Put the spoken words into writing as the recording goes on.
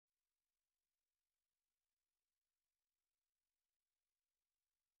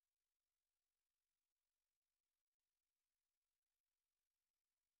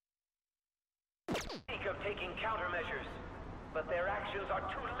speak of taking countermeasures, but their actions are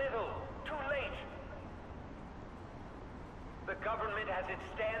too little, too late. The government as it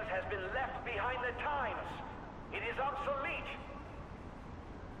stands has been left behind the times. It is obsolete.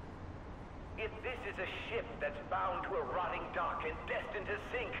 If this is a ship that's bound to a rotting dock and destined to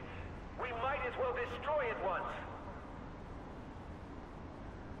sink, we might as well destroy it once.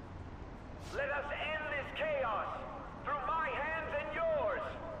 Let us end this chaos through my hands and yours.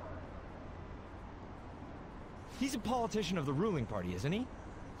 He's a politician of the ruling party, isn't he?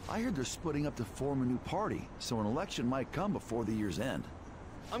 I heard they're splitting up to form a new party, so an election might come before the year's end.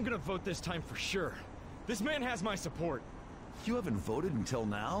 I'm gonna vote this time for sure. This man has my support. You haven't voted until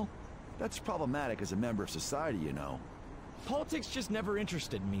now? That's problematic as a member of society, you know. Politics just never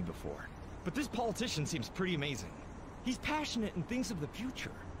interested me before. But this politician seems pretty amazing. He's passionate and thinks of the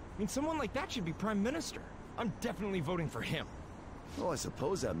future. I mean, someone like that should be prime minister. I'm definitely voting for him. Well, I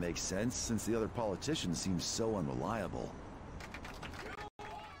suppose that makes sense, since the other politician seems so unreliable.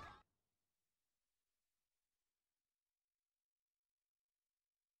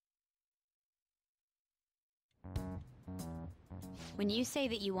 When you say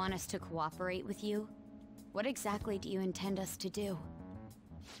that you want us to cooperate with you, what exactly do you intend us to do?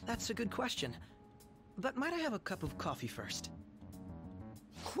 That's a good question. But might I have a cup of coffee first?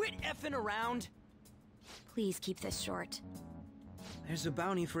 Quit effing around! Please keep this short. There's a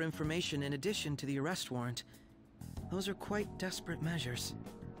bounty for information in addition to the arrest warrant. Those are quite desperate measures.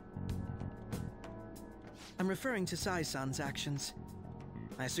 I'm referring to Sai-san's actions.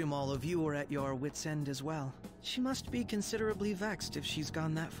 I assume all of you are at your wits' end as well. She must be considerably vexed if she's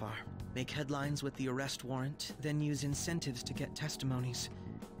gone that far. Make headlines with the arrest warrant, then use incentives to get testimonies.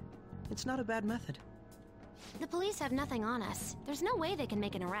 It's not a bad method. The police have nothing on us. There's no way they can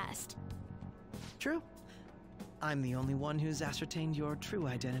make an arrest. True. I'm the only one who's ascertained your true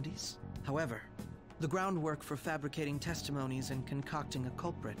identities. However, the groundwork for fabricating testimonies and concocting a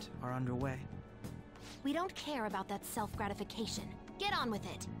culprit are underway. We don't care about that self-gratification. Get on with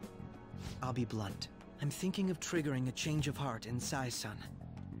it. I'll be blunt. I'm thinking of triggering a change of heart in Sai-san.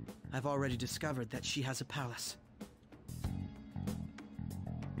 I've already discovered that she has a palace.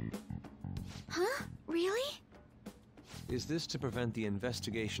 Huh? Really? Is this to prevent the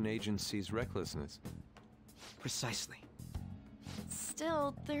investigation agency's recklessness? Precisely.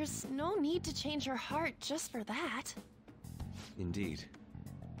 Still, there's no need to change her heart just for that. Indeed.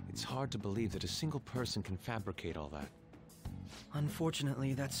 It's hard to believe that a single person can fabricate all that.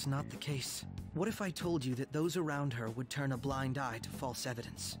 Unfortunately, that's not the case. What if I told you that those around her would turn a blind eye to false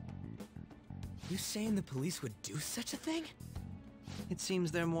evidence? You saying the police would do such a thing? It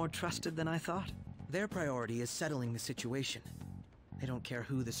seems they're more trusted than I thought. Their priority is settling the situation. They don't care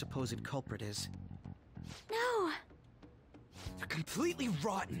who the supposed culprit is. No! They're completely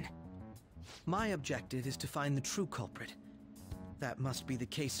rotten! My objective is to find the true culprit. That must be the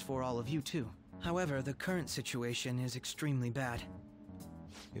case for all of you too. However, the current situation is extremely bad.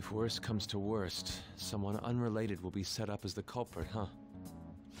 If worst comes to worst, someone unrelated will be set up as the culprit, huh?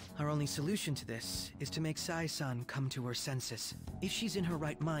 Our only solution to this is to make Sai-san come to her senses. If she's in her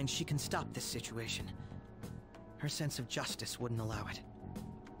right mind, she can stop this situation. Her sense of justice wouldn't allow it.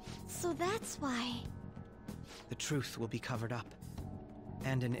 So that's why... The truth will be covered up,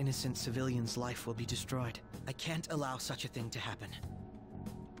 and an innocent civilian's life will be destroyed. I can't allow such a thing to happen.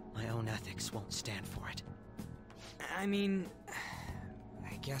 My own ethics won't stand for it. I mean...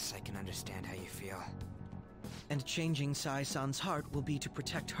 I guess I can understand how you feel. And changing Sai-san's heart will be to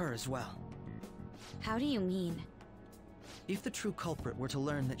protect her as well. How do you mean? If the true culprit were to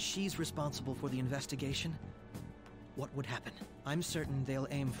learn that she's responsible for the investigation, what would happen? I'm certain they'll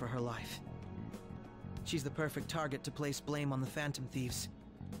aim for her life. She's the perfect target to place blame on the Phantom Thieves.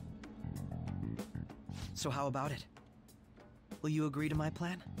 So how about it? Will you agree to my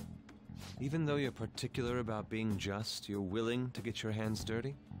plan? Even though you're particular about being just, you're willing to get your hands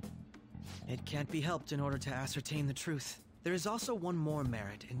dirty? It can't be helped in order to ascertain the truth. There is also one more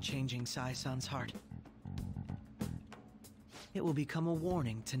merit in changing Sai-san's heart. It will become a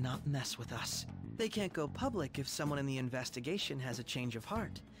warning to not mess with us. They can't go public if someone in the investigation has a change of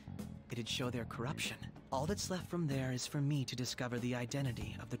heart. It'd show their corruption. All that's left from there is for me to discover the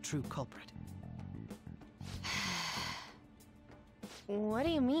identity of the true culprit. What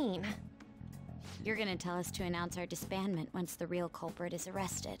do you mean? You're gonna tell us to announce our disbandment once the real culprit is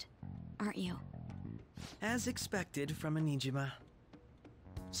arrested, aren't you? As expected from a Nijima.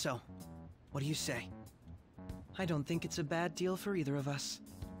 So, what do you say? I don't think it's a bad deal for either of us.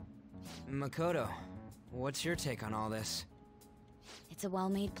 Makoto, what's your take on all this? It's a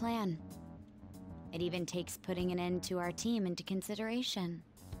well-made plan. It even takes putting an end to our team into consideration.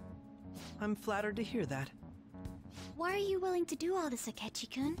 I'm flattered to hear that. Why are you willing to do all this,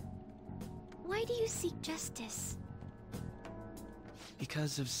 Akechi-kun? Why do you seek justice?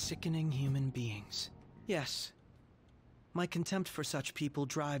 Because of sickening human beings. Yes. My contempt for such people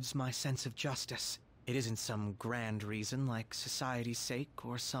drives my sense of justice. It isn't some grand reason like society's sake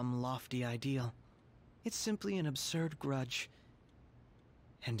or some lofty ideal. It's simply an absurd grudge.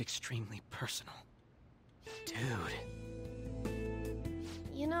 And extremely personal. Dude.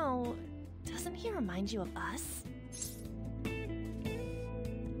 You know, doesn't he remind you of us?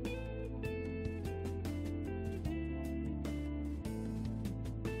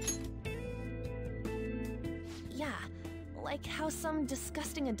 Yeah, like how some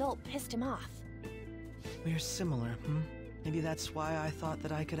disgusting adult pissed him off. We're similar, Maybe that's why I thought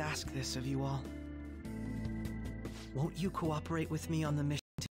that I could ask this of you all. Won't you cooperate with me on the mission?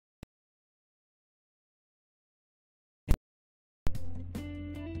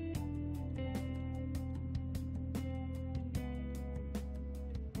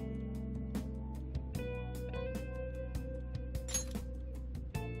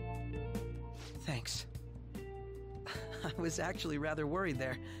 Thanks. I was actually rather worried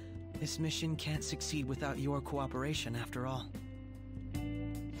there. This mission can't succeed without your cooperation, after all.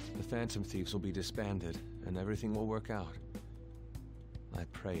 The Phantom Thieves will be disbanded, and everything will work out. I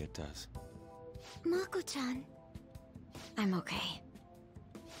pray it does. Mako-chan. I'm okay.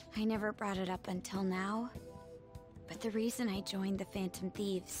 I never brought it up until now, but the reason I joined the Phantom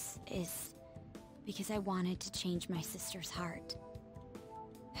Thieves is because I wanted to change my sister's heart.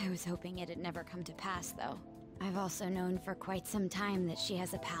 I was hoping it'd never come to pass, though. I've also known for quite some time that she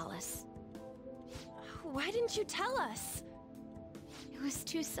has a palace. Why didn't you tell us? It was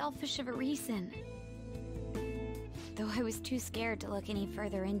too selfish of a reason. Though I was too scared to look any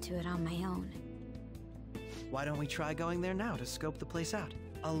further into it on my own. Why don't we try going there now to scope the place out?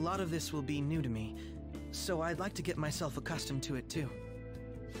 A lot of this will be new to me, so I'd like to get myself accustomed to it too.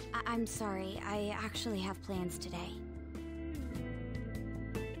 I'm sorry, I actually have plans today.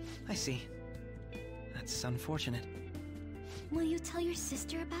 I see. That's unfortunate. Will you tell your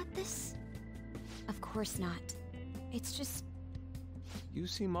sister about this? Of course not. It's just... You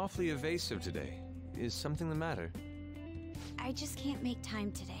seem awfully evasive today. Is something the matter? I just can't make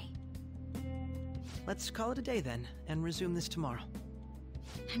time today. Let's call it a day then, and resume this tomorrow.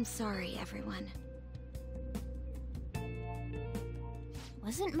 I'm sorry, everyone.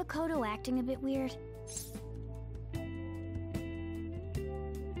 Wasn't Makoto acting a bit weird?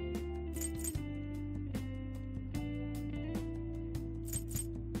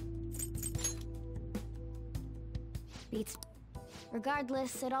 Beats.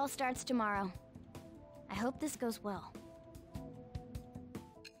 Regardless, it all starts tomorrow. I hope this goes well.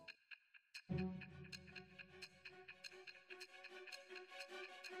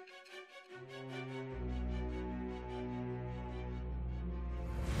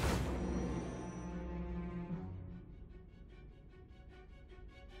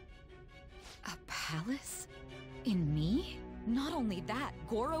 A palace? In me? Not only that,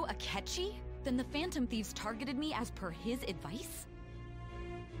 Goro Akechi? Then the Phantom Thieves targeted me as per his advice?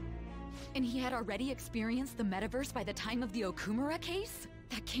 And he had already experienced the metaverse by the time of the Okumura case?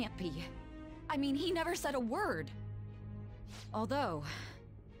 That can't be. I mean, he never said a word. Although,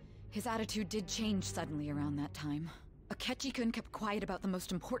 his attitude did change suddenly around that time. Akechi-kun kept quiet about the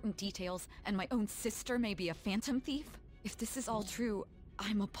most important details, and my own sister may be a Phantom Thief? If this is all true,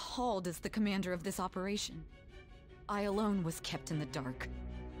 I'm appalled as the commander of this operation. I alone was kept in the dark.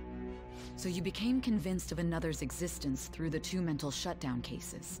 So you became convinced of another's existence through the 2 mental shutdown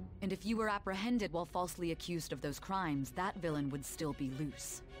cases. And if you were apprehended while falsely accused of those crimes, that villain would still be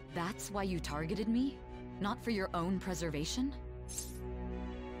loose. That's why you targeted me? Not for your own preservation?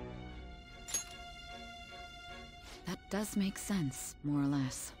 That does make sense, more or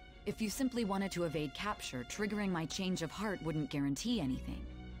less. If you simply wanted to evade capture, triggering my change of heart wouldn't guarantee anything.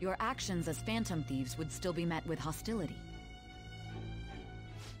 Your actions as Phantom Thieves would still be met with hostility.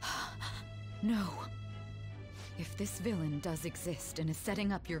 No. If this villain does exist and is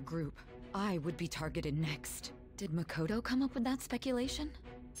setting up your group, I would be targeted next. Did Makoto come up with that speculation?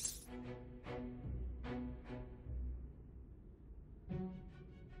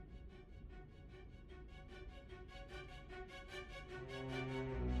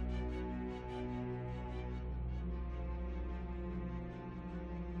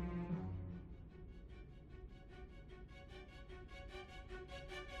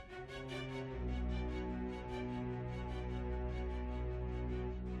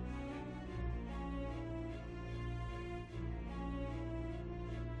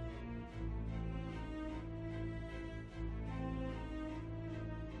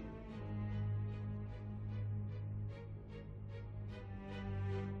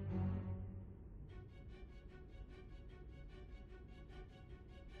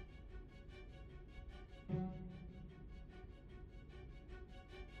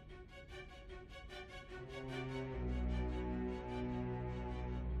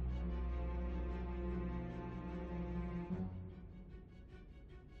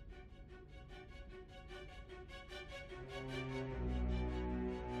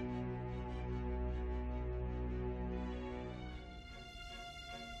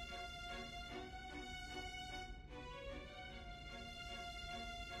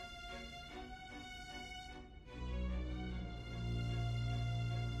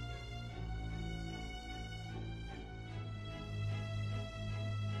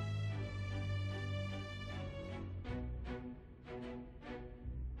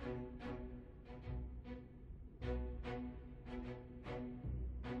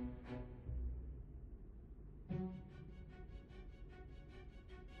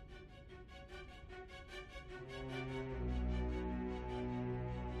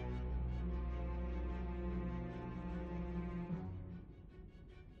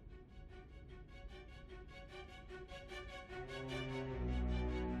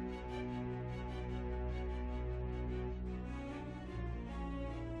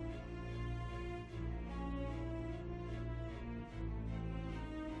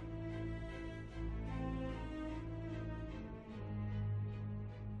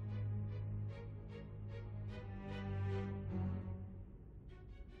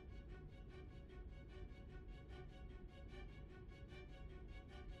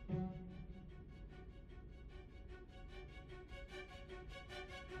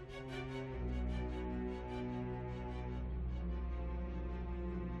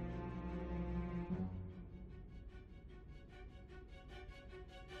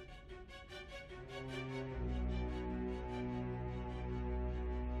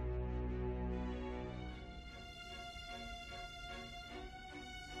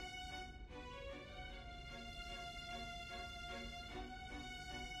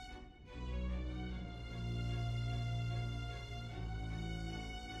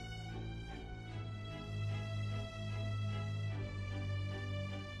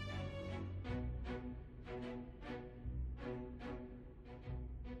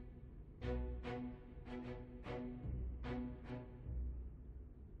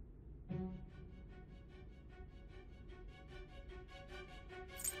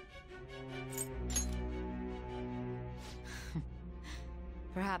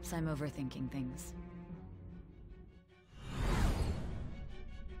 Perhaps I'm overthinking things.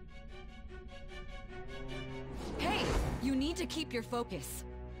 Hey! You need to keep your focus.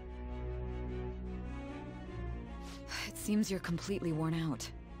 It seems you're completely worn out,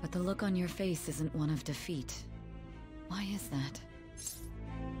 but the look on your face isn't one of defeat. Why is that?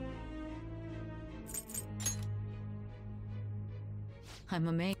 I'm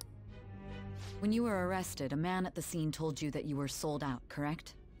amazed. When you were arrested, a man at the scene told you that you were sold out,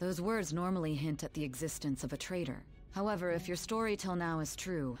 correct? Those words normally hint at the existence of a traitor. However, if your story till now is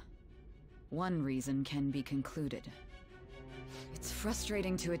true, one reason can be concluded. It's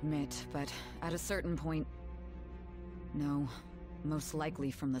frustrating to admit, but at a certain point... No, most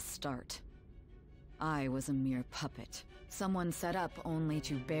likely from the start. I was a mere puppet. Someone set up only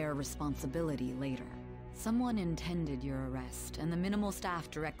to bear responsibility later. Someone intended your arrest, and the minimal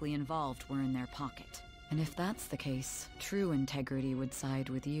staff directly involved were in their pocket. And if that's the case, true integrity would side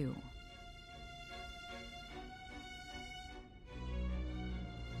with you.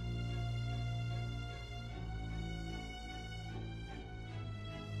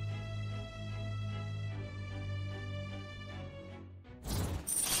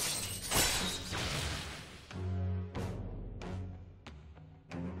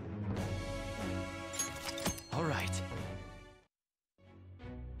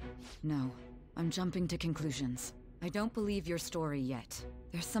 No, I'm jumping to conclusions. I don't believe your story yet.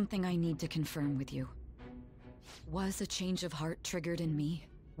 There's something I need to confirm with you. Was a change of heart triggered in me?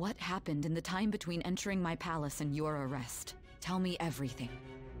 What happened in the time between entering my palace and your arrest? Tell me everything.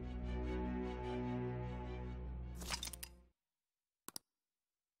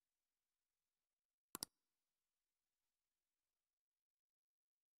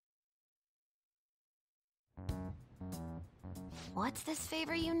 What's this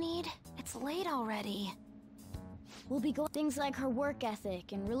favor you need? It's late already. We'll be going things like her work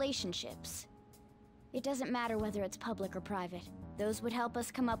ethic and relationships. It doesn't matter whether it's public or private. Those would help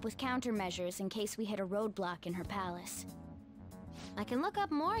us come up with countermeasures in case we hit a roadblock in her palace. I can look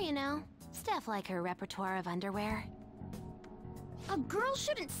up more, you know. Stuff like her repertoire of underwear. A girl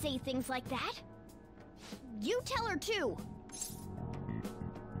shouldn't say things like that. You tell her too.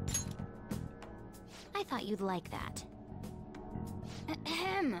 I thought you'd like that.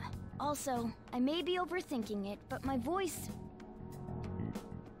 Ahem. Also, I may be overthinking it, but my voice...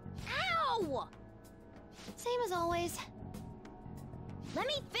 Ow! Same as always. Let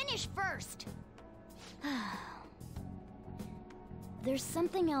me finish first! There's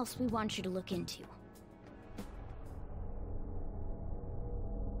something else we want you to look into.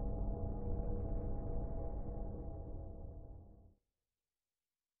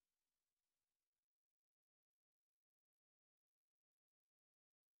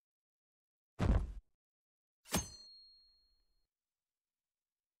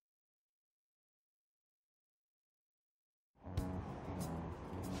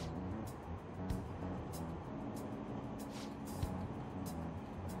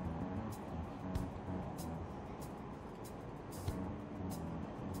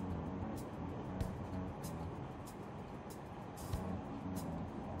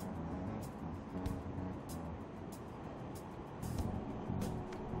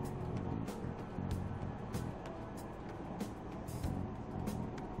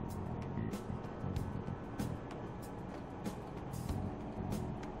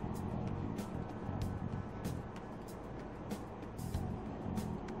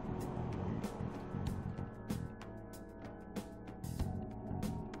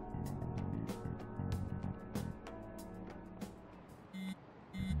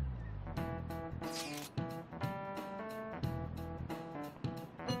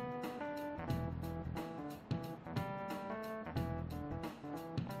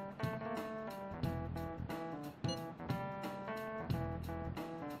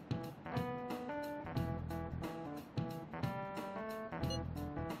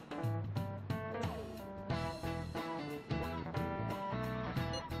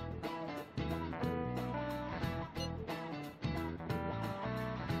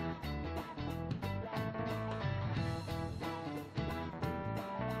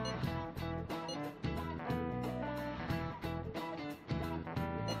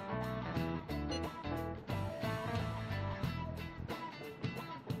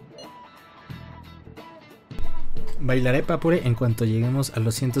 Bailaré Papure en cuanto lleguemos a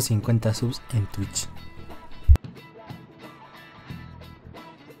los 150 subs en Twitch.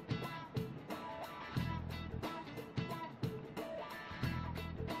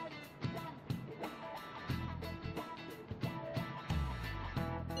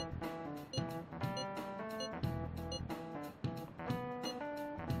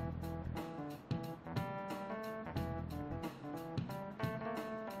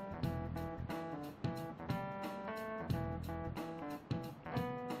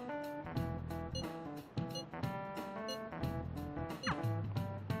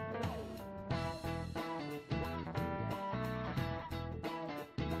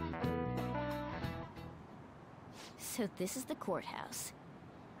 So this is the courthouse.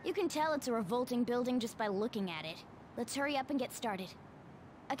 You can tell it's a revolting building just by looking at it. Let's hurry up and get started.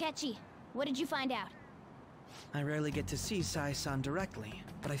 Akechi, what did you find out? I rarely get to see Sai-san directly,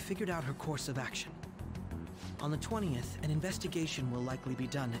 but I figured out her course of action. On the 20th, an investigation will likely be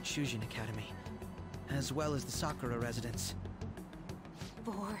done at Shujin Academy, as well as the Sakura residence.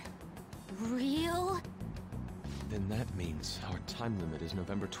 For real? Then that means our time limit is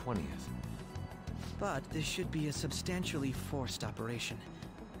November 20th. But this should be a substantially forced operation.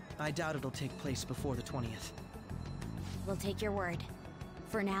 I doubt it'll take place before the 20th. We'll take your word.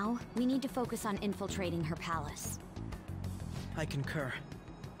 For now, we need to focus on infiltrating her palace. I concur.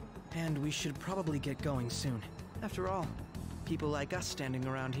 And we should probably get going soon. After all, people like us standing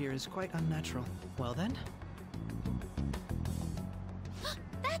around here is quite unnatural. Well then?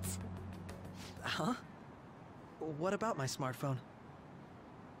 That's... Huh? What about my smartphone?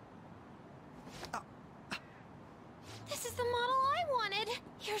 This is the model I wanted!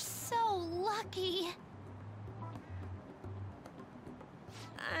 You're so lucky!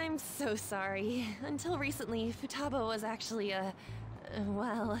 I'm so sorry. Until recently, Futaba was actually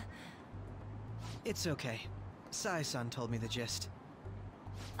well... It's okay. Sai-san told me the gist.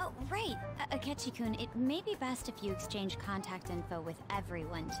 Oh, right. Akechi-kun, it may be best if you exchange contact info with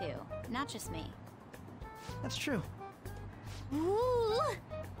everyone, too. Not just me. That's true. Ooh!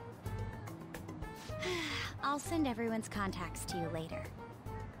 I'll send everyone's contacts to you later.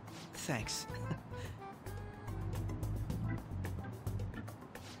 Thanks.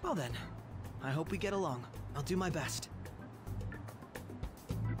 Well then, I hope we get along. I'll do my best.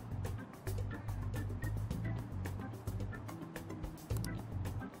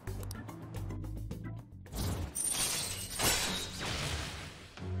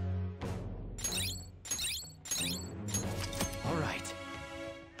 All right.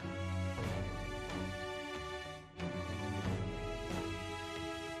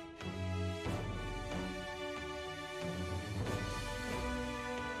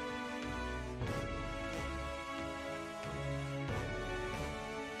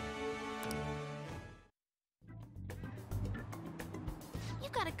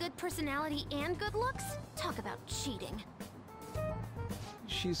 You've got a good personality and good looks? Talk about cheating.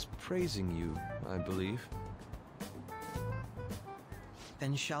 She's praising you, I believe.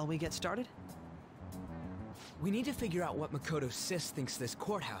 Then shall we get started? We need to figure out what Makoto Sis thinks this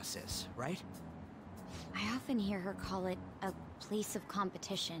courthouse is, right? I often hear her call it a place of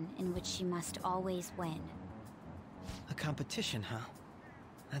competition in which she must always win. A competition, huh?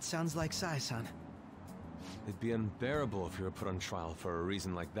 That sounds like Sai-san. It'd be unbearable if you were put on trial for a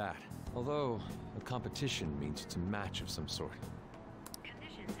reason like that. Although, a competition means it's a match of some sort.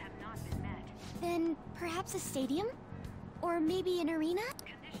 Conditions have not been met. Then perhaps a stadium? Or maybe an arena?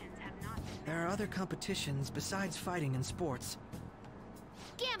 Conditions have not been met. There are other competitions besides fighting and sports.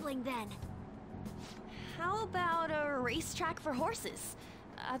 Gambling, then. How about a racetrack for horses?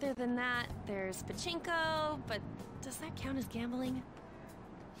 Other than that, there's pachinko, but does that count as gambling?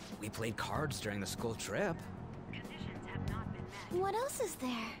 We played cards during the school trip. Conditions have not been met. What else is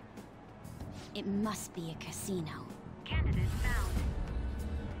there? It must be a casino. Candidate found.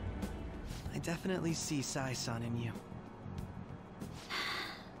 I definitely see Sai-san in you.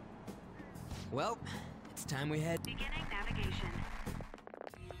 Well, it's time we head. Beginning navigation.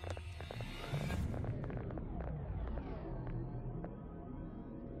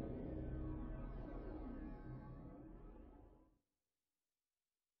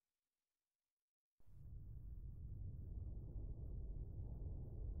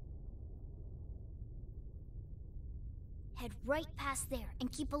 Head right past there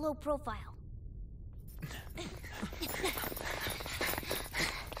and keep a low profile.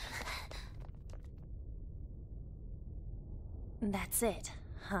 That's it,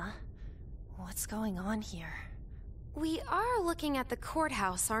 huh? What's going on here? We are looking at the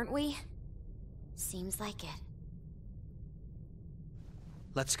courthouse, aren't we? Seems like it.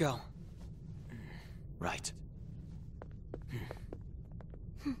 Let's go. Right.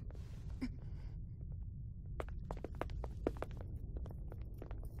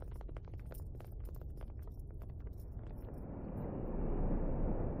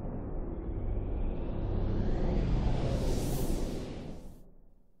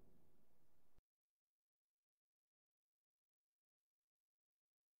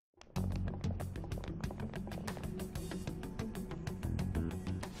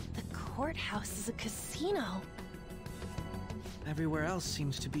 Courthouse is a casino. Everywhere else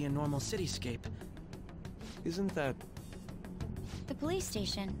seems to be a normal cityscape. Isn't that... The police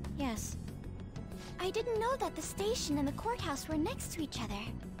station, yes. I didn't know that the station and the courthouse were next to each other.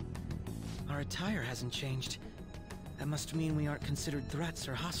 Our attire hasn't changed. That must mean we aren't considered threats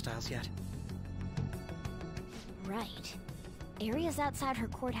or hostiles yet. Right. Areas outside her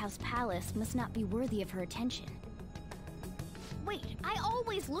courthouse palace must not be worthy of her attention. Wait, I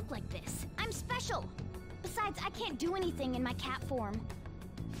always look like this. I'm special! Besides, I can't do anything in my cat form.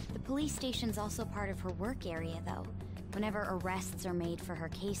 The police station's also part of her work area, though, whenever arrests are made for her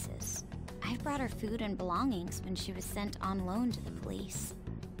cases. I've brought her food and belongings when she was sent on loan to the police.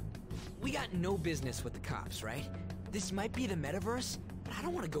 We got no business with the cops, right? This might be the metaverse, but I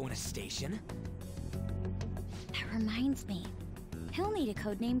don't want to go in a station. That reminds me. He'll need a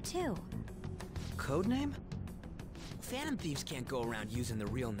codename, too. Codename? Phantom thieves can't go around using the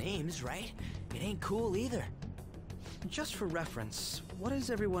real names, right? It ain't cool either. Just for reference, what is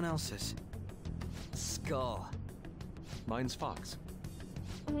everyone else's? Skull. Mine's Fox.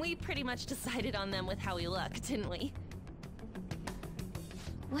 We pretty much decided on them with how we look, didn't we?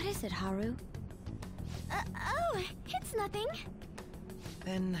 What is it, Haru? Oh, it's nothing.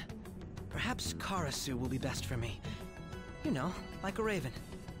 Then, perhaps Karasu will be best for me. You know, like a raven.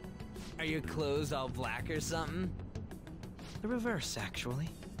 Are your clothes all black or something? The reverse, actually.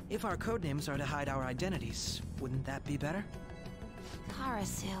 If our codenames are to hide our identities, wouldn't that be better?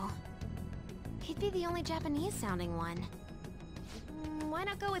 Karasu. He'd be the only Japanese-sounding one. Why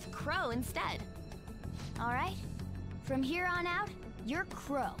not go with Crow instead? All right. From here on out, you're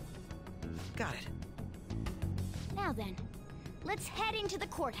Crow. Got it. Now then, let's head into the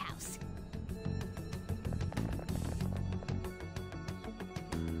courthouse.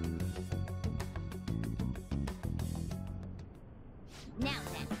 Now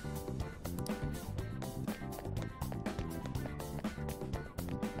then.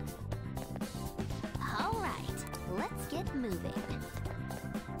 All right, let's get moving.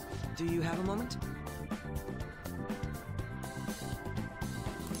 Do you have a moment?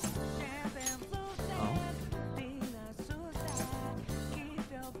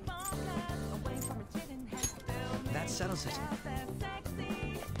 That settles it.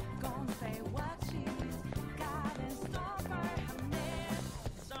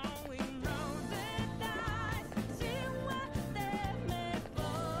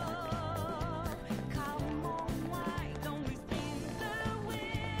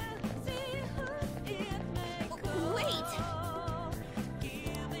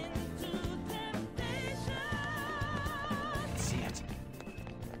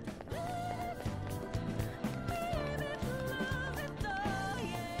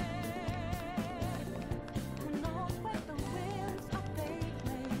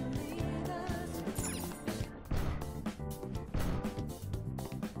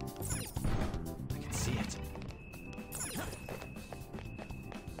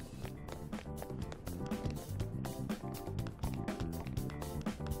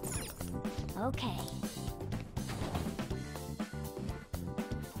 Okay.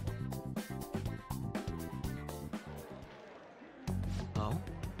 Oh?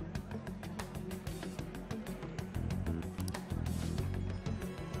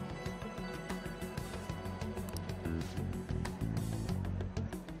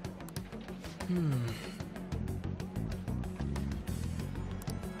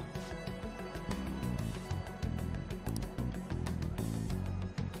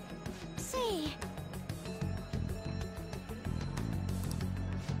 See.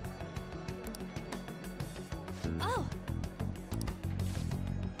 Oh.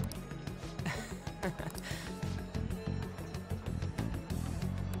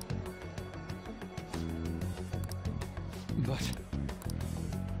 But...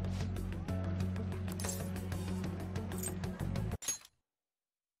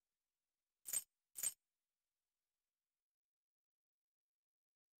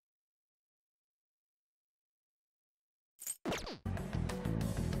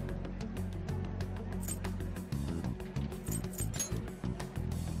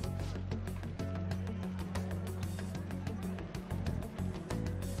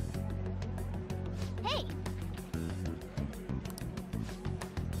 Hey.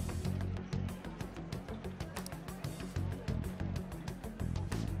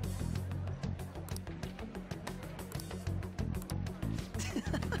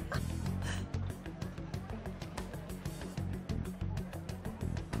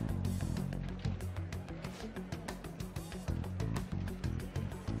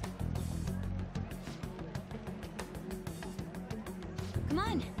 Come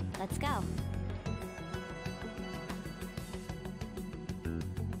on, let's go.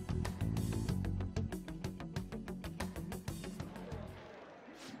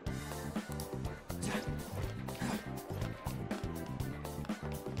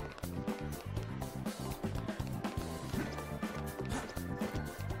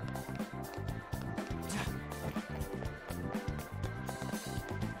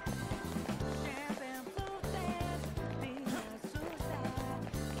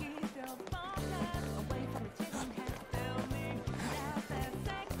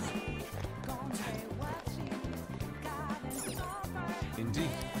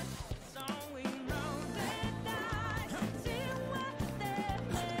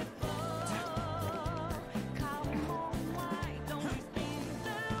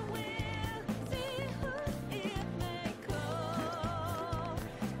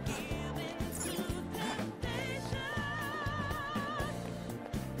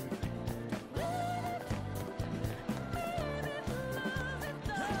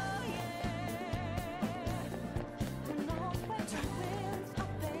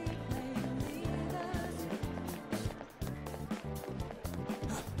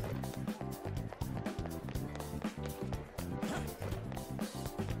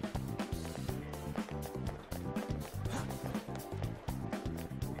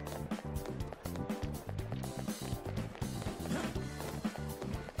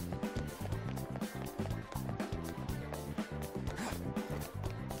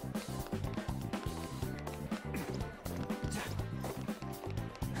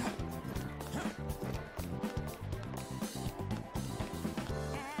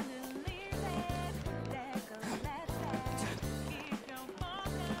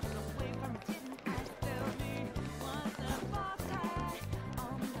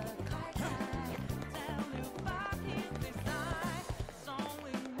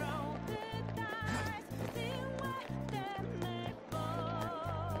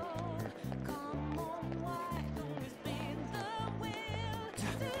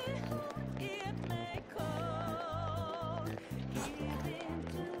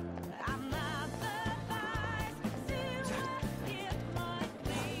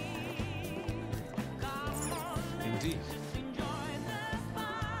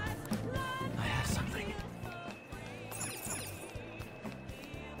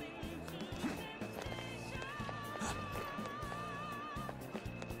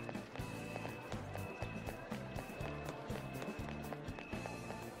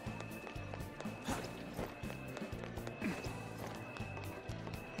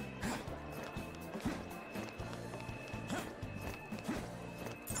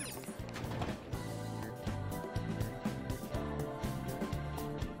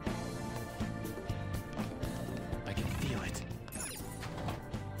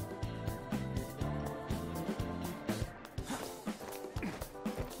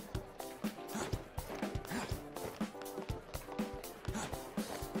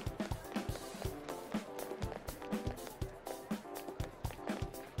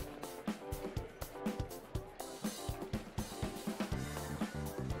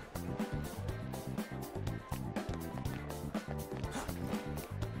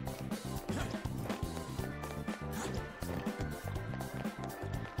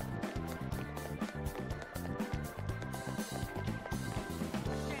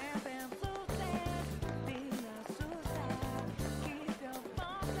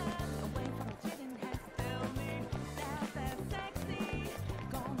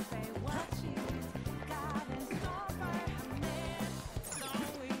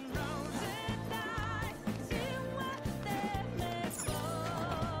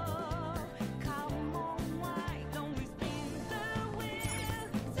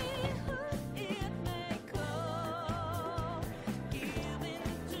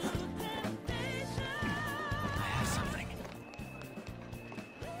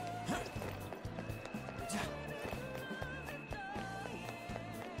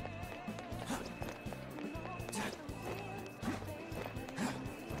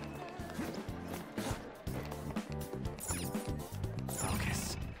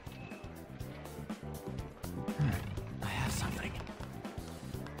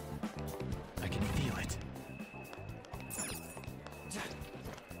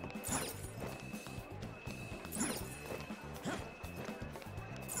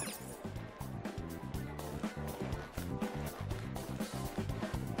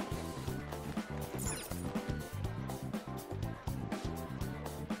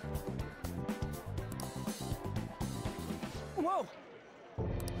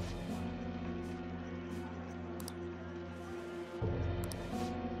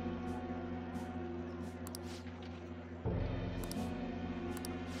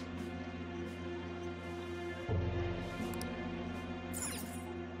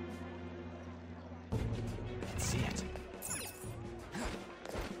 see it.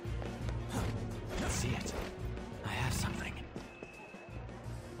 Let's see it. I have something.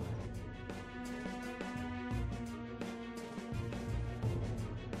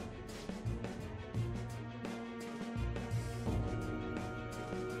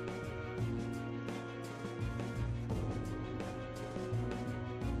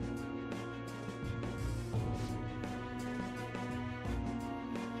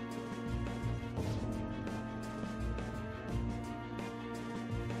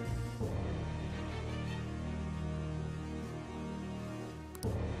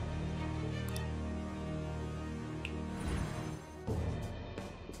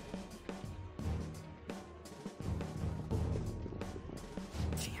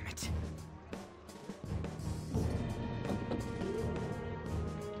 Damn it.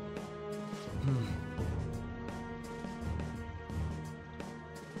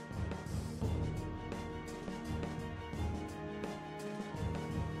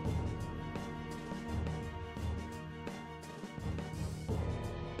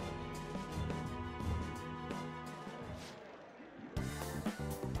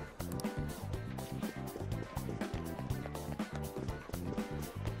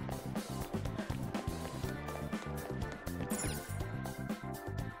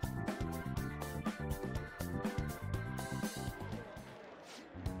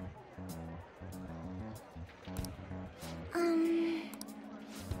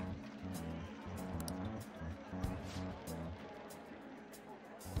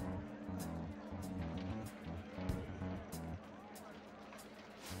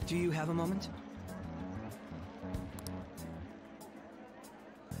 Do you have a moment?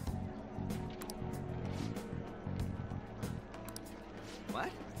 What?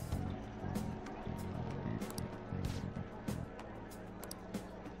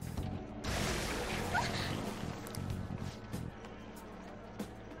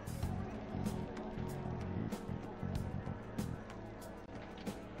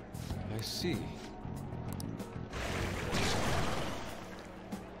 I see.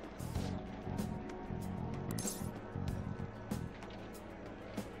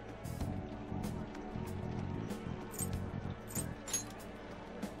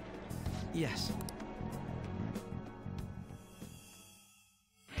 Yes.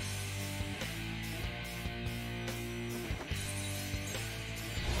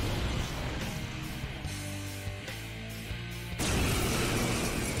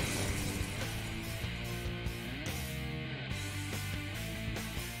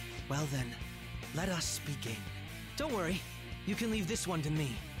 Well then, let us begin. Don't worry, you can leave this one to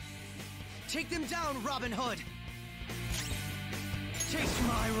me. Take them down, Robin Hood! Taste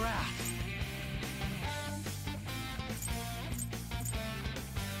my wrath!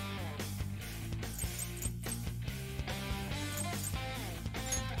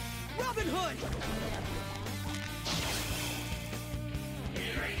 Robin Hood!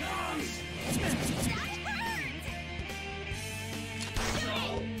 Here he comes!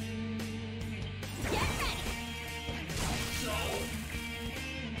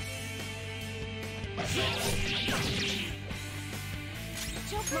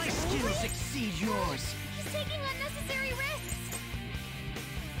 My skills exceed yours! He's taking unnecessary risks!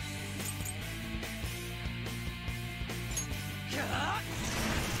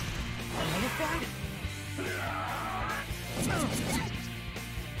 Nullified?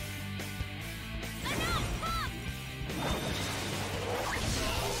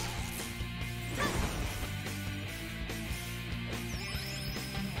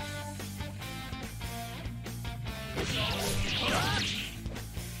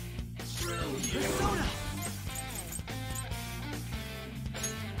 Persona!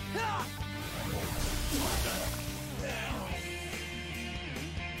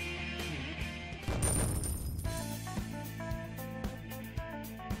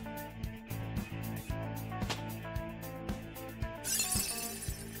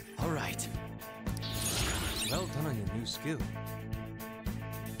 All right. Well done on your new skill.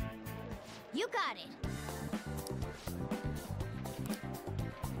 You got it.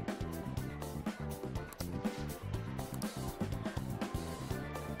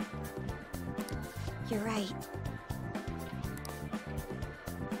 You're right.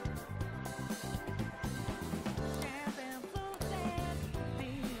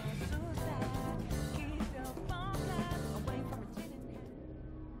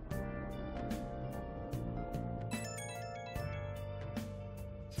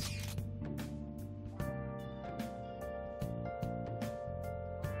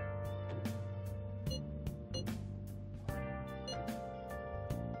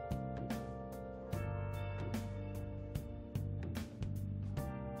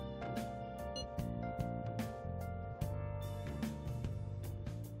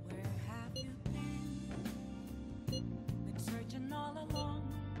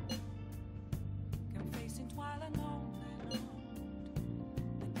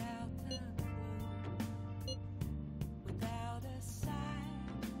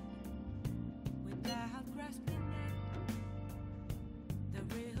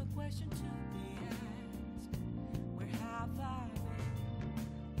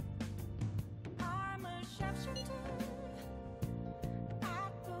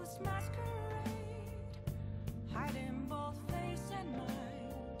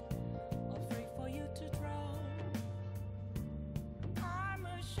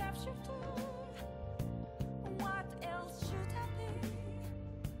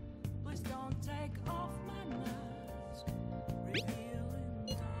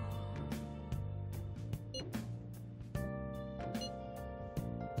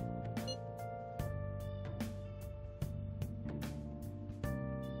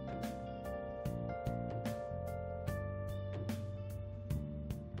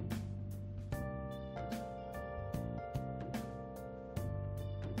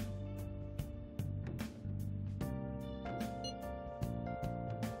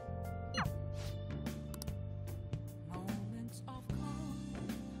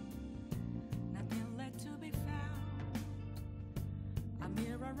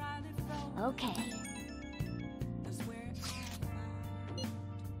 Okay.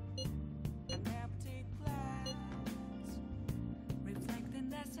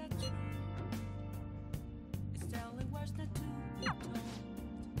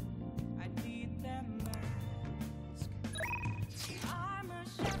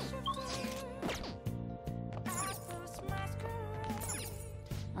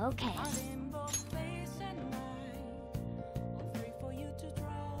 Okay.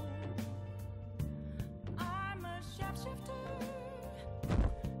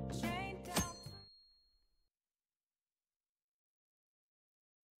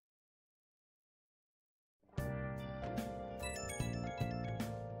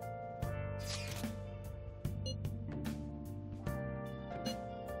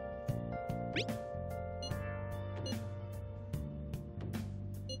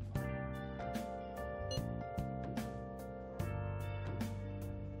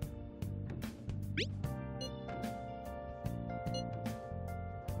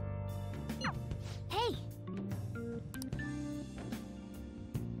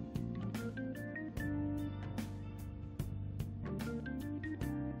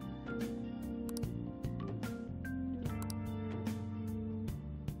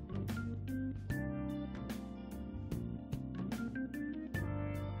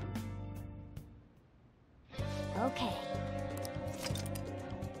 Okay.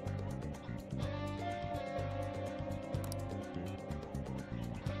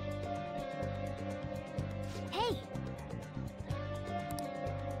 Hey!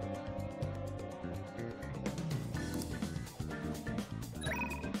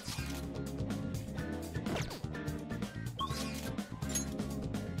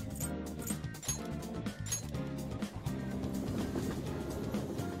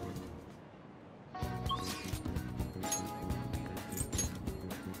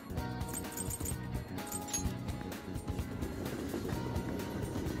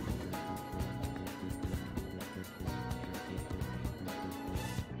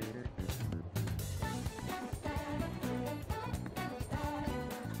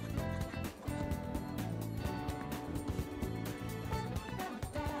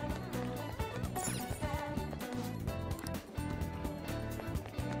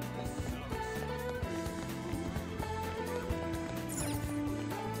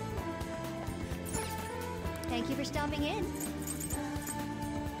 Thank you for stopping in.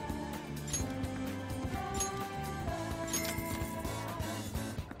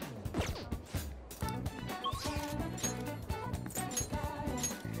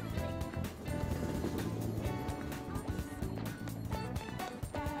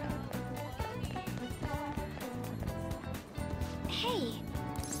 Hey.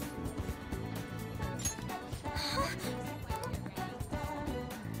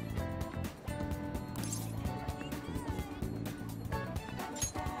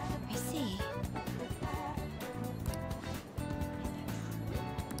 I see.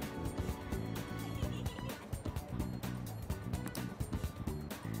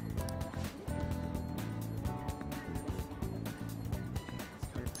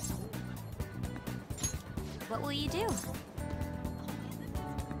 What will you do?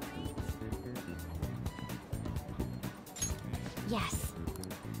 Yes.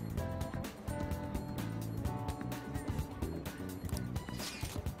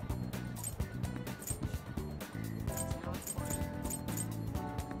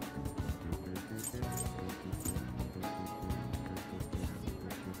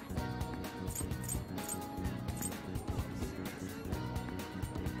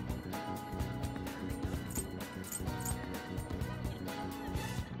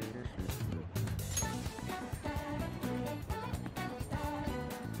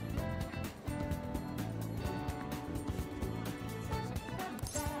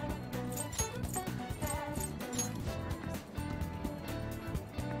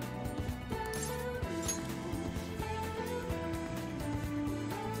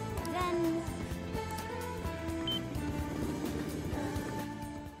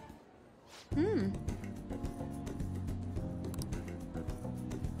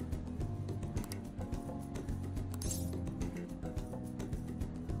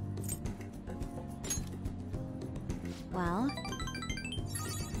 Well?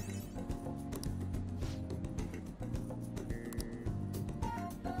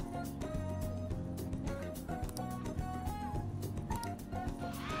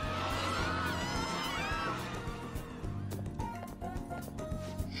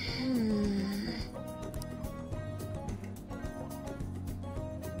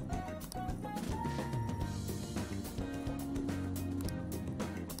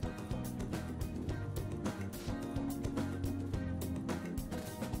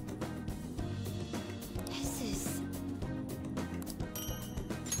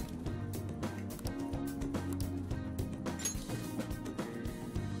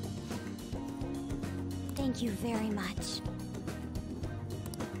 Thank you very much.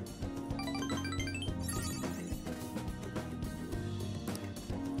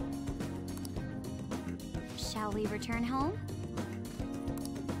 Shall we return home?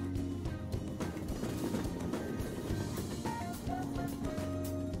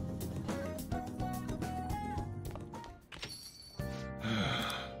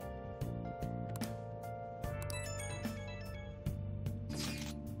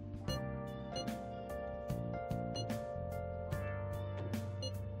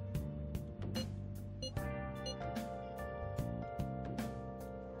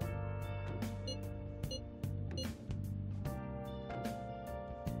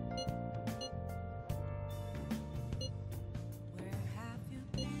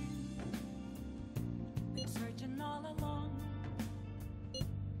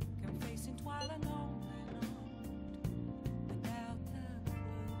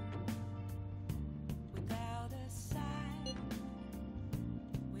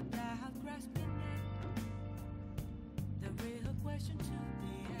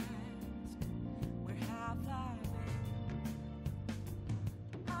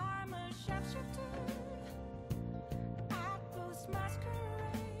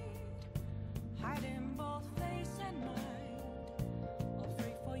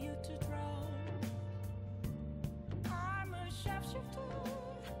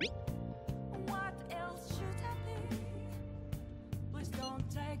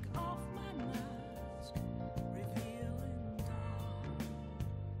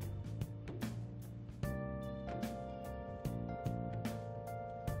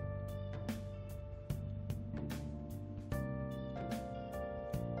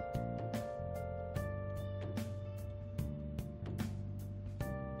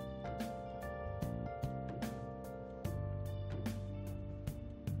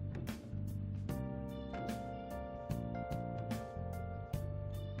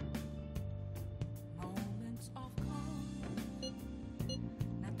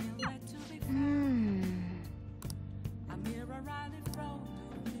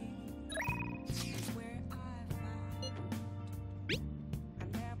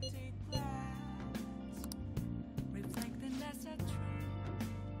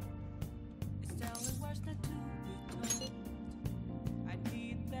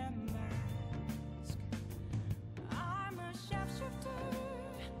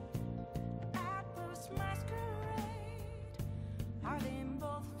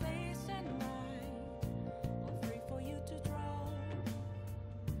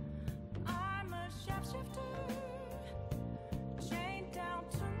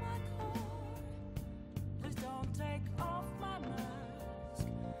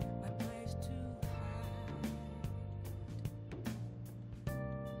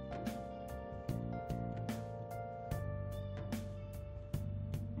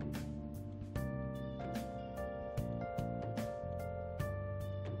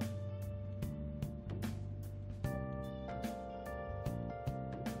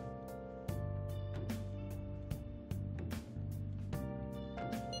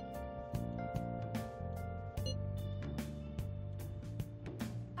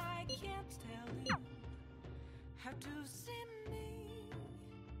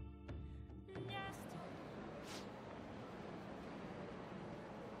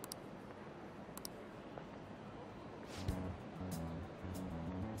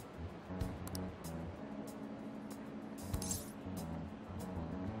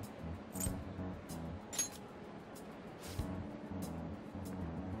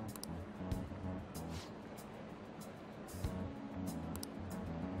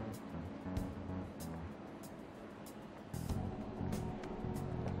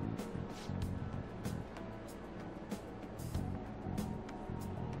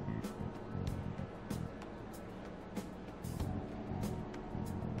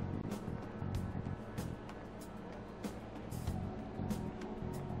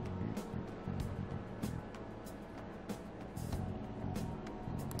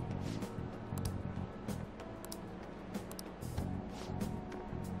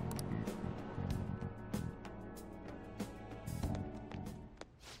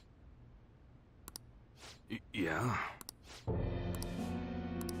 Yeah?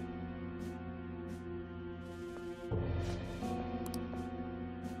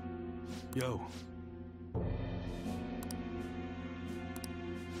 Yo.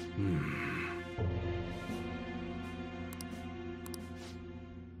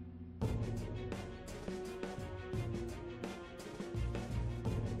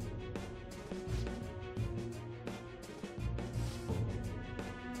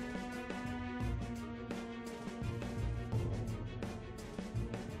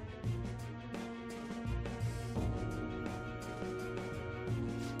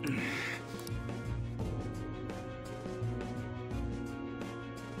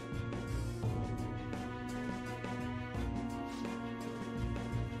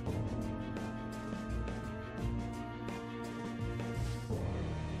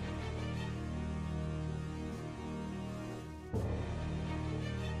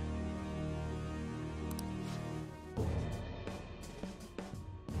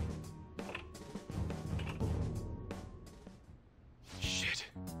 Shit.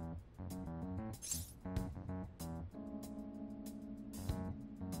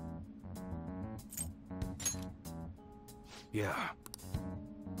 Yeah.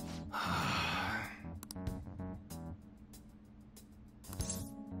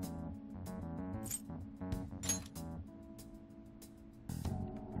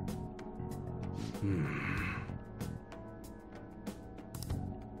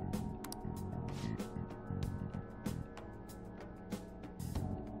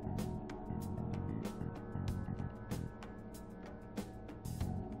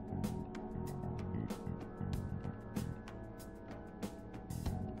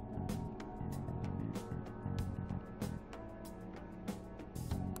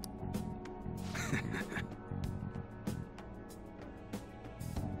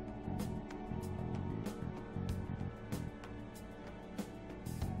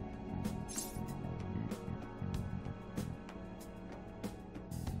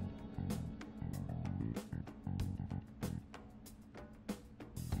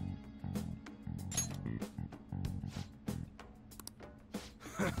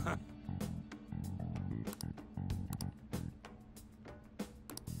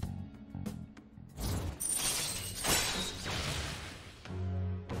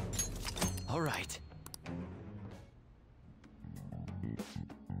 All right.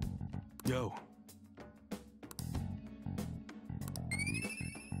 Yo.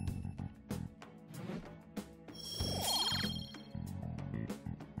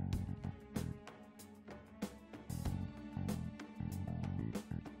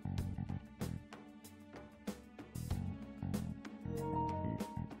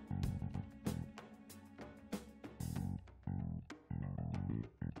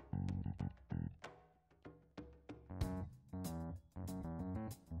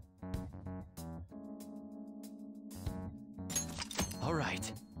 All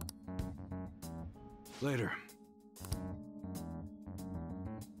right. Later.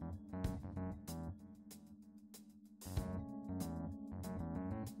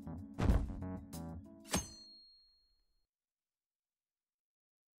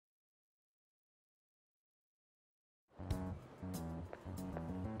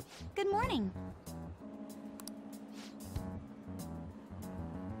 Good morning.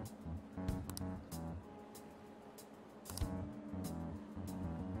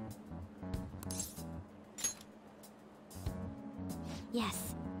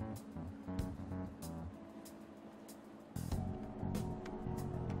 Yes.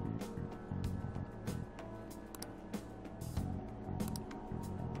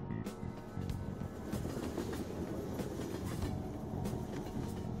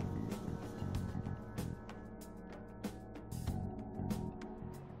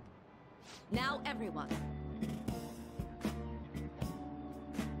 Now, everyone.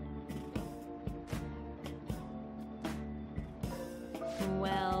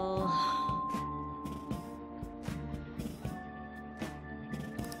 Well...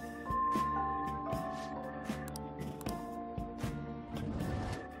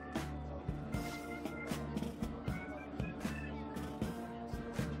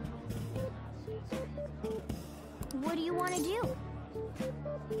 What do you want to do?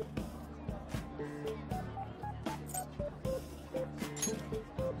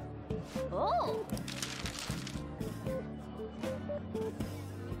 Oh!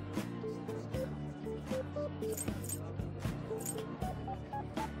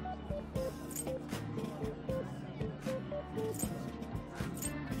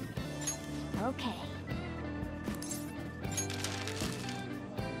 Okay.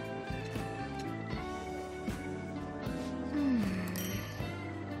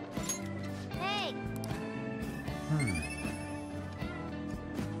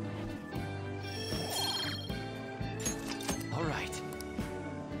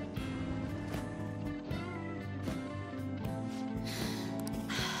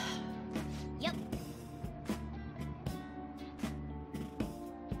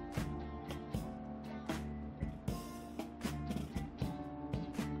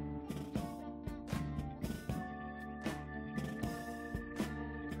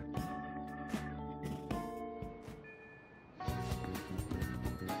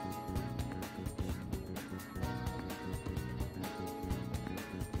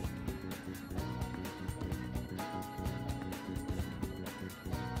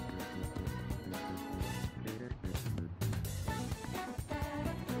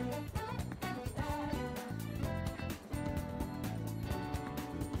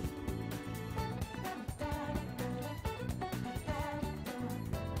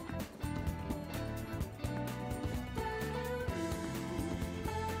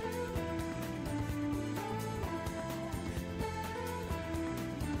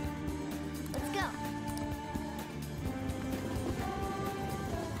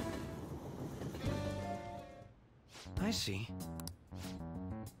 I see.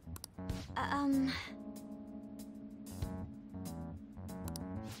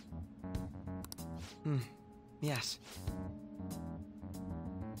 Yes.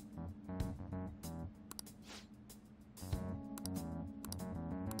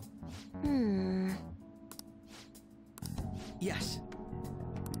 Yes.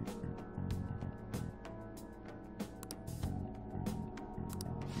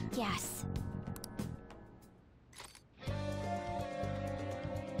 Yes.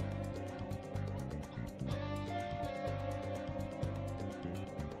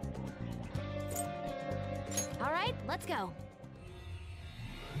 All right, let's go.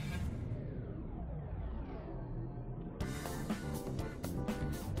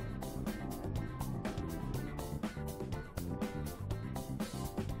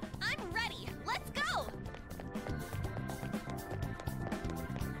 I'm ready. Let's go.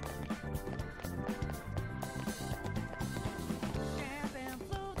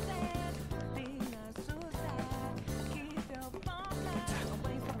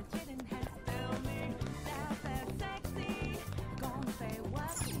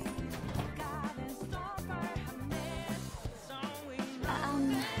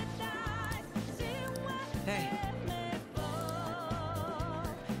 Hey.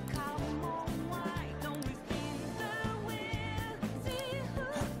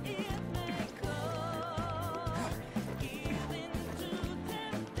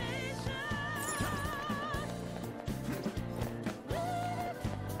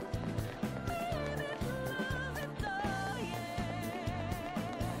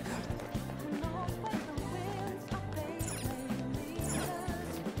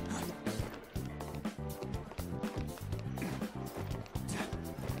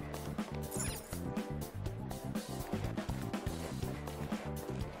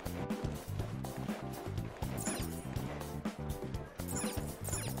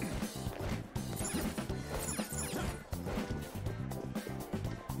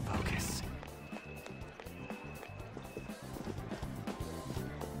 Focus.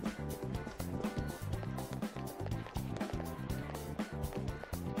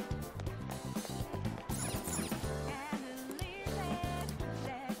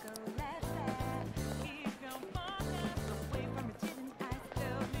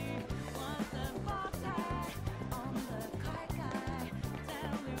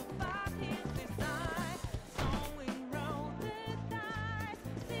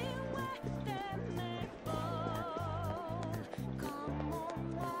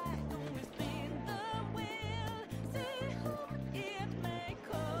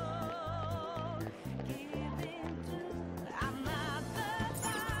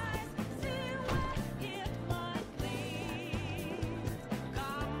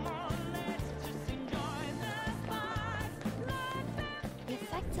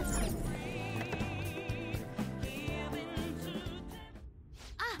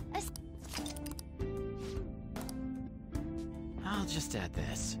 I'll just add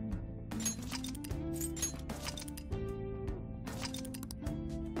this.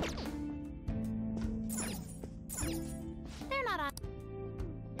 They're not on.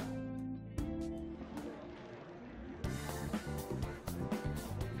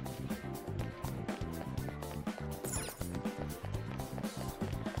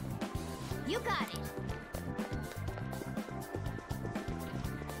 You got it.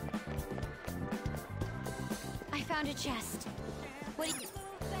 I found a chest. What do you...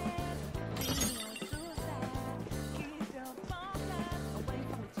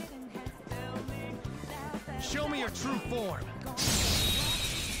 Show me your true form.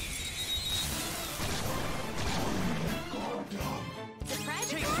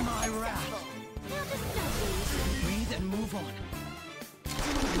 Taste my wrath. Breathe and move on.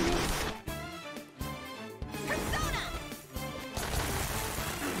 Persona!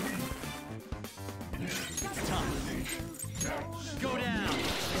 It's time. Go down.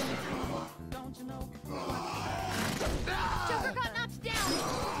 Joker got knocked down!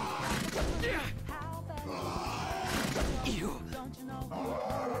 You.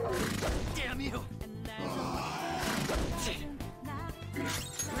 Damn you.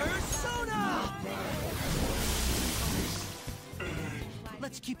 Persona!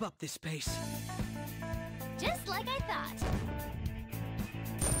 Let's keep up this pace. Just like I thought.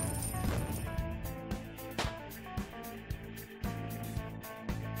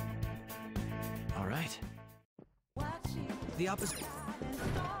 All right. The opposite.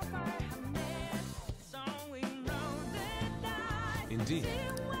 Indeed.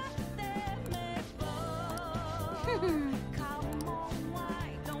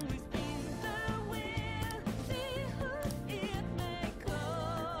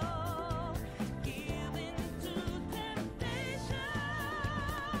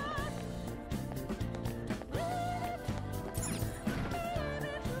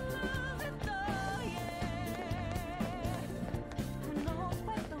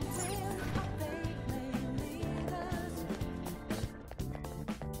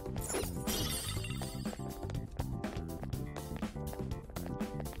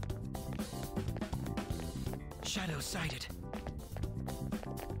 Shadow sighted.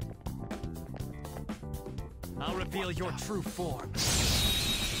 I'll reveal your true form.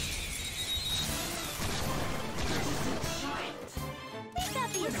 Leave that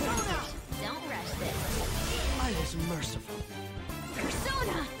be a secret. Don't rush this. I was merciful.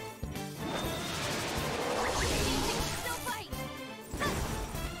 Persona! Still fight!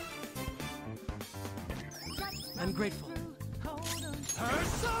 I'm grateful.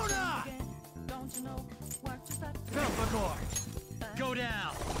 Persona! Felfagor, go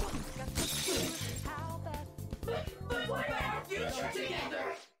down! But what about our future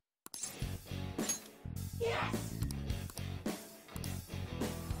together? Yes!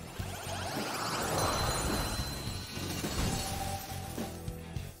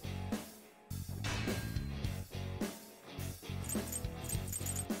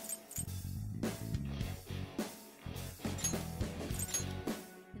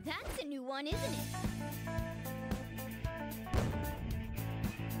 That's a new one, isn't it?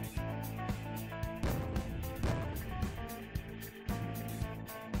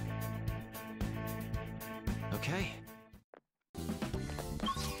 Okay.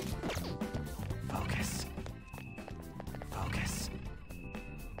 Focus. Focus.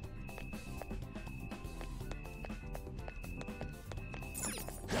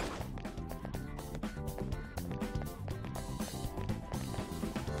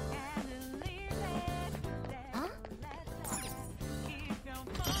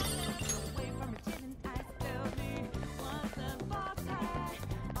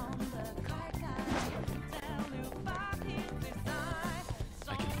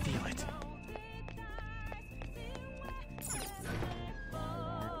 I can feel it. It's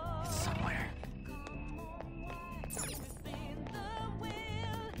somewhere.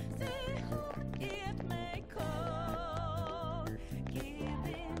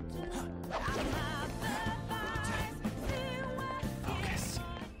 Focus.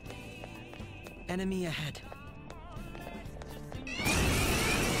 Enemy ahead.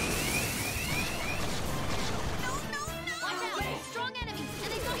 Watch out! Strong enemies,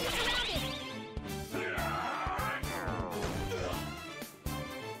 and they got you surrounded!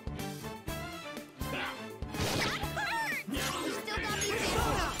 That hurt! You still got these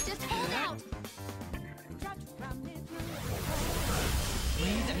things! Just hold out!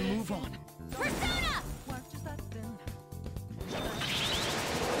 Breathe and move on. Persona!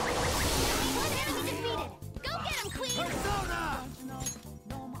 One enemy defeated! Go get him, Queen! Persona!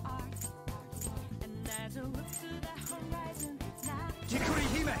 Kikuri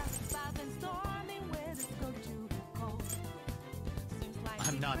Hime!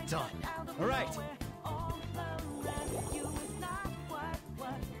 I'm not done. All right.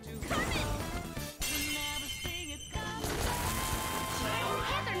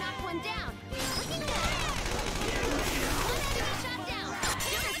 Panther knocked one down! Looking good! One enemy shot down!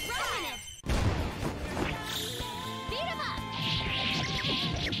 You're throwing it! Beat him up!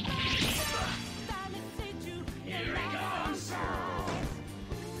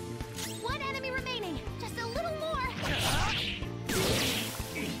 One enemy remaining! Just a little more!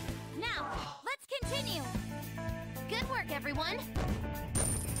 Now, let's continue! Good work, everyone!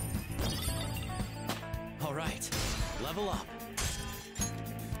 All right. Level up.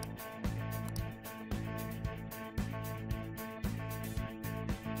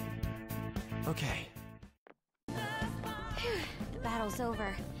 Okay. The battle's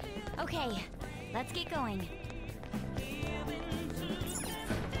over. Okay, let's get going.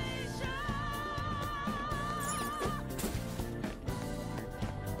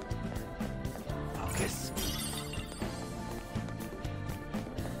 Focus.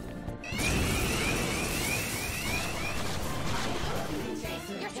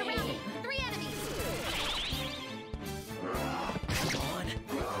 You're surrounded! 3 enemies! Come on.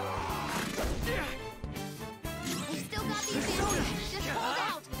 You still got these things! Just hold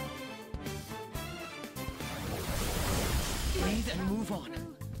out! Breathe and move on.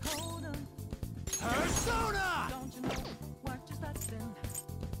 Persona!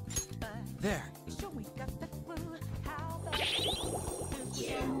 There.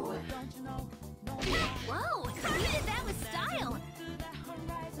 Whoa! You did that with style!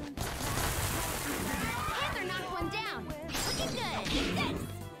 Panther knocked one down! Looking good! Thanks!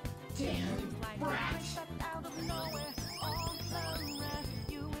 Damn brat!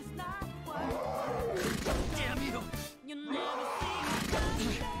 Damn you!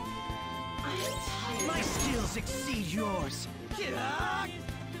 My skills exceed yours. Get up!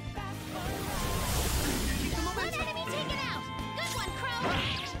 Keep the One momentum. enemy taken out! Good one, Crow!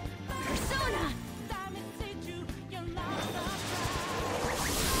 Persona!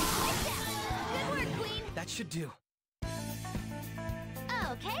 Like that! Good work, Queen! That should do.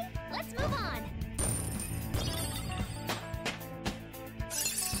 Okay, let's move on.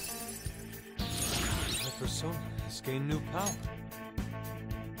 My persona has gained new power.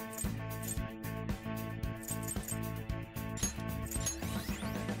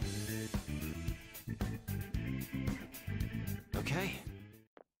 Okay.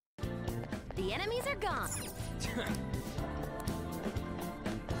 The enemies are gone.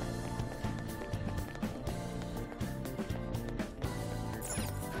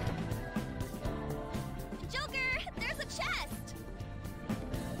 Joker, there's a chest!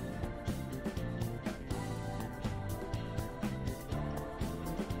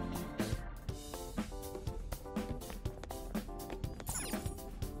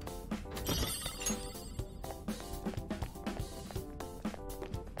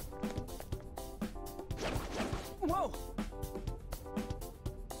 Whoa!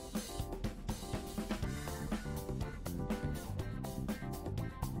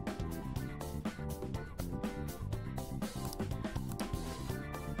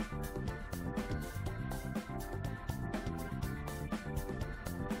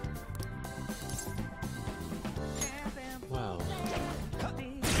 Wow.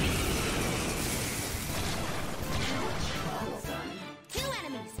 Two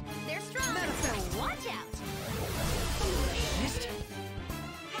enemies. They're strong, so watch out. Missed it.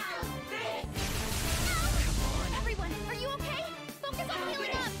 Everyone, are you okay? Focus on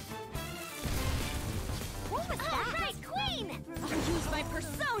healing up. What was that? Right, Queen! I'll use my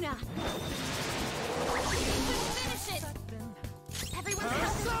persona! Finish it! Everyone's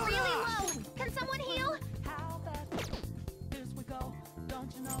health is really low. Can someone heal?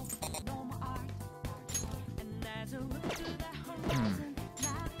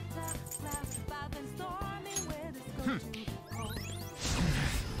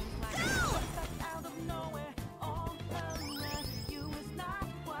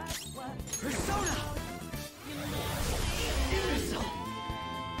 Persona!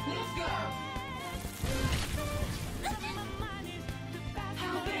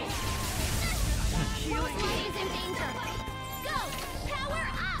 Healing. Is in danger. Go! Power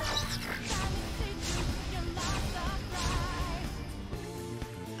up!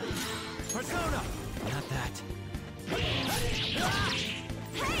 Persona! Not that.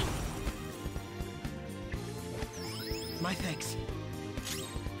 Hey! My thanks.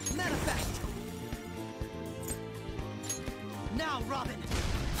 Manifest! Now, Robin!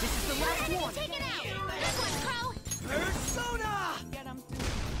 This is the last one! Take it out! Good one, Crow! Persona!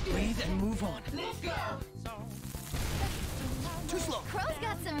 Breathe and move on. Let's go! Too slow! Crow's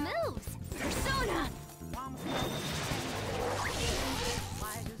got some moves! Persona!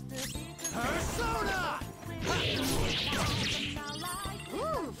 Persona!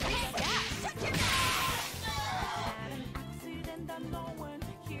 Ooh, great stuff! Shut your mouth!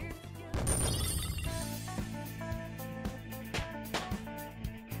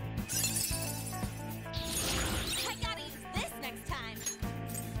 I gotta use this next time.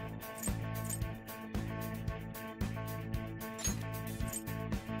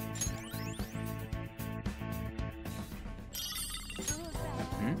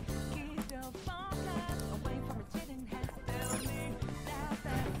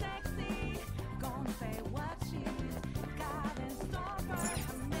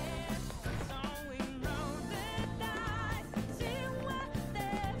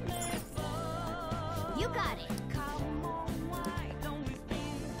 You got it!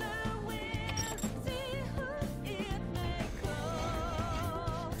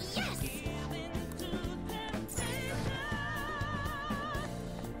 Yes!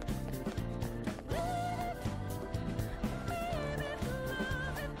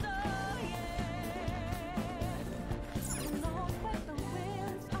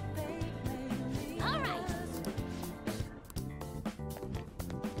 All right!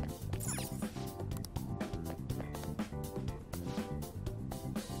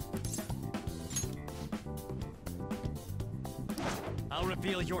 I'll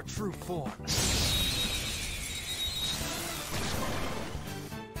reveal your true form.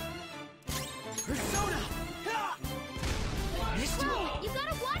 Persona! Missed Crow, you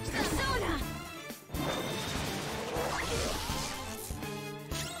gotta watch the Persona!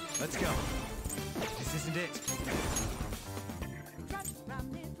 Let's go. This isn't it.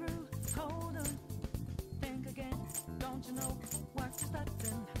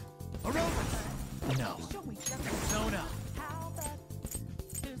 Aromas! No. Persona!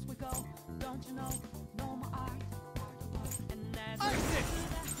 Isis!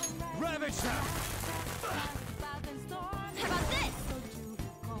 Ravage them! How about this?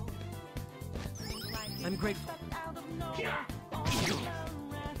 I'm grateful.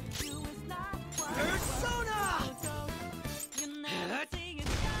 Persona! So,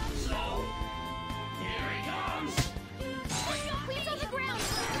 here he comes! Queen's on the ground!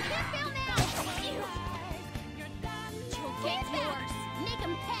 You can't fail now! You'll get yours! Make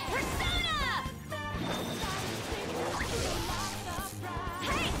him pay! Persona!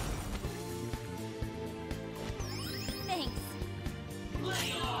 Hey! Thanks.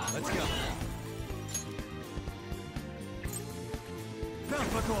 Let's go.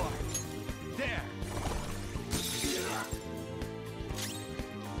 Belphegor! There!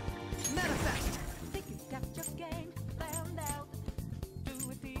 Manifest! Think you got your game found out. Do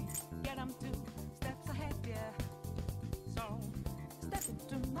it deep, get 'em 2 steps ahead, yeah. So, step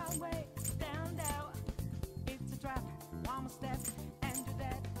into my way, down. It's a trap, one more step, and you're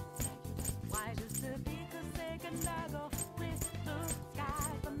dead. Why just a big second ago with the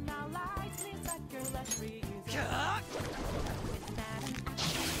sky, but now lights me circular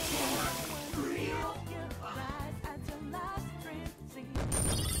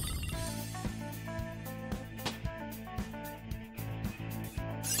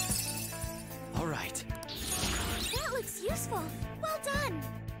All right. That looks useful. Well done.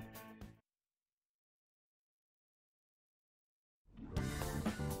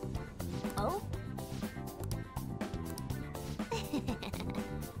 Oh?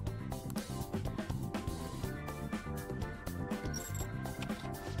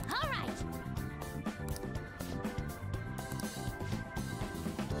 All right.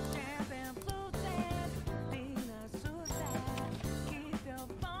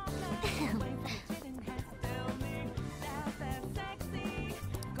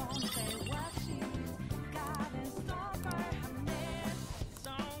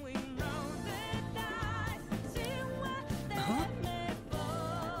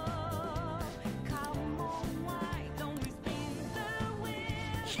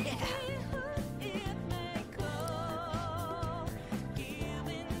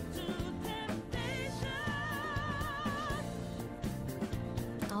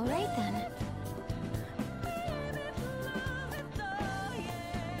 All right then.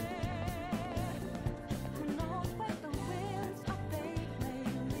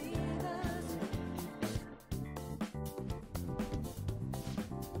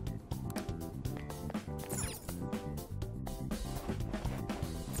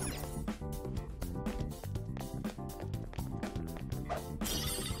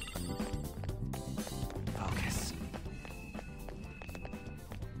 Focus.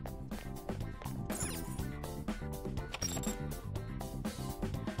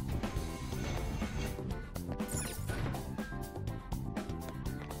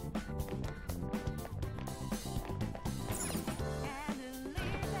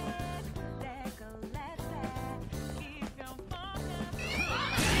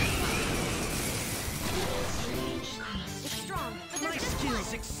 It's strong, but My there's just skills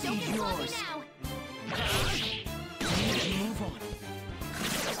one. exceed Don't get sloppy yours. now. Need to move on.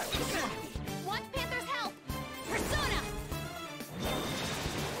 Want Panther's help? Persona!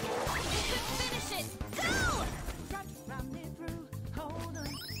 Finish it! Go!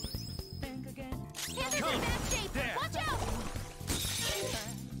 Panther's in bad shape! There. Watch out!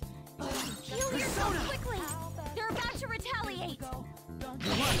 Heal yourself quickly! They're about to retaliate!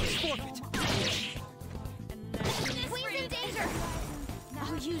 Forfeit. Queen's in danger!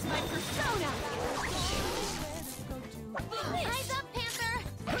 I'll use my persona! Eyes up, Panther!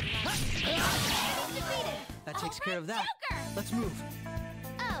 Enemy's defeated! That takes All care right, of that. Joker! Let's move.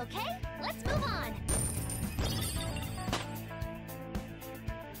 Okay, let's move on.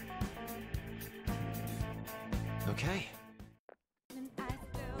 Okay.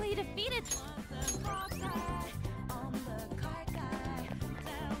 We defeated.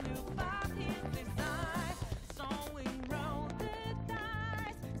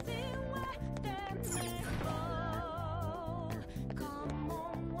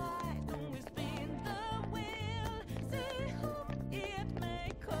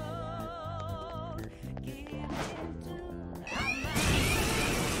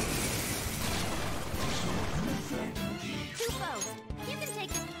 Two foes. You can take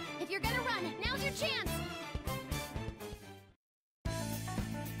it. If you're gonna run, now's your chance.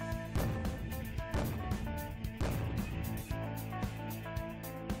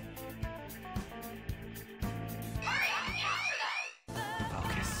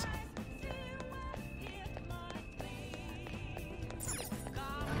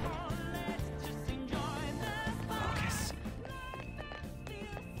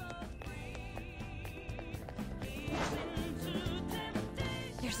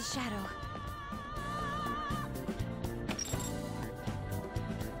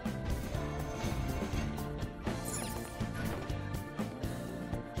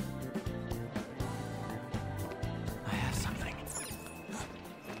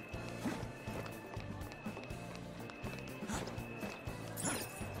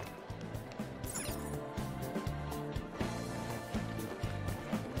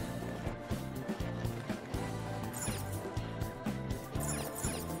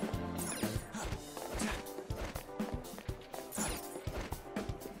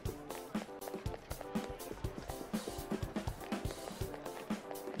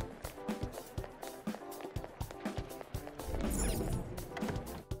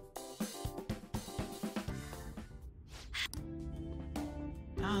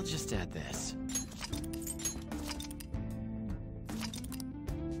 I'll just add this.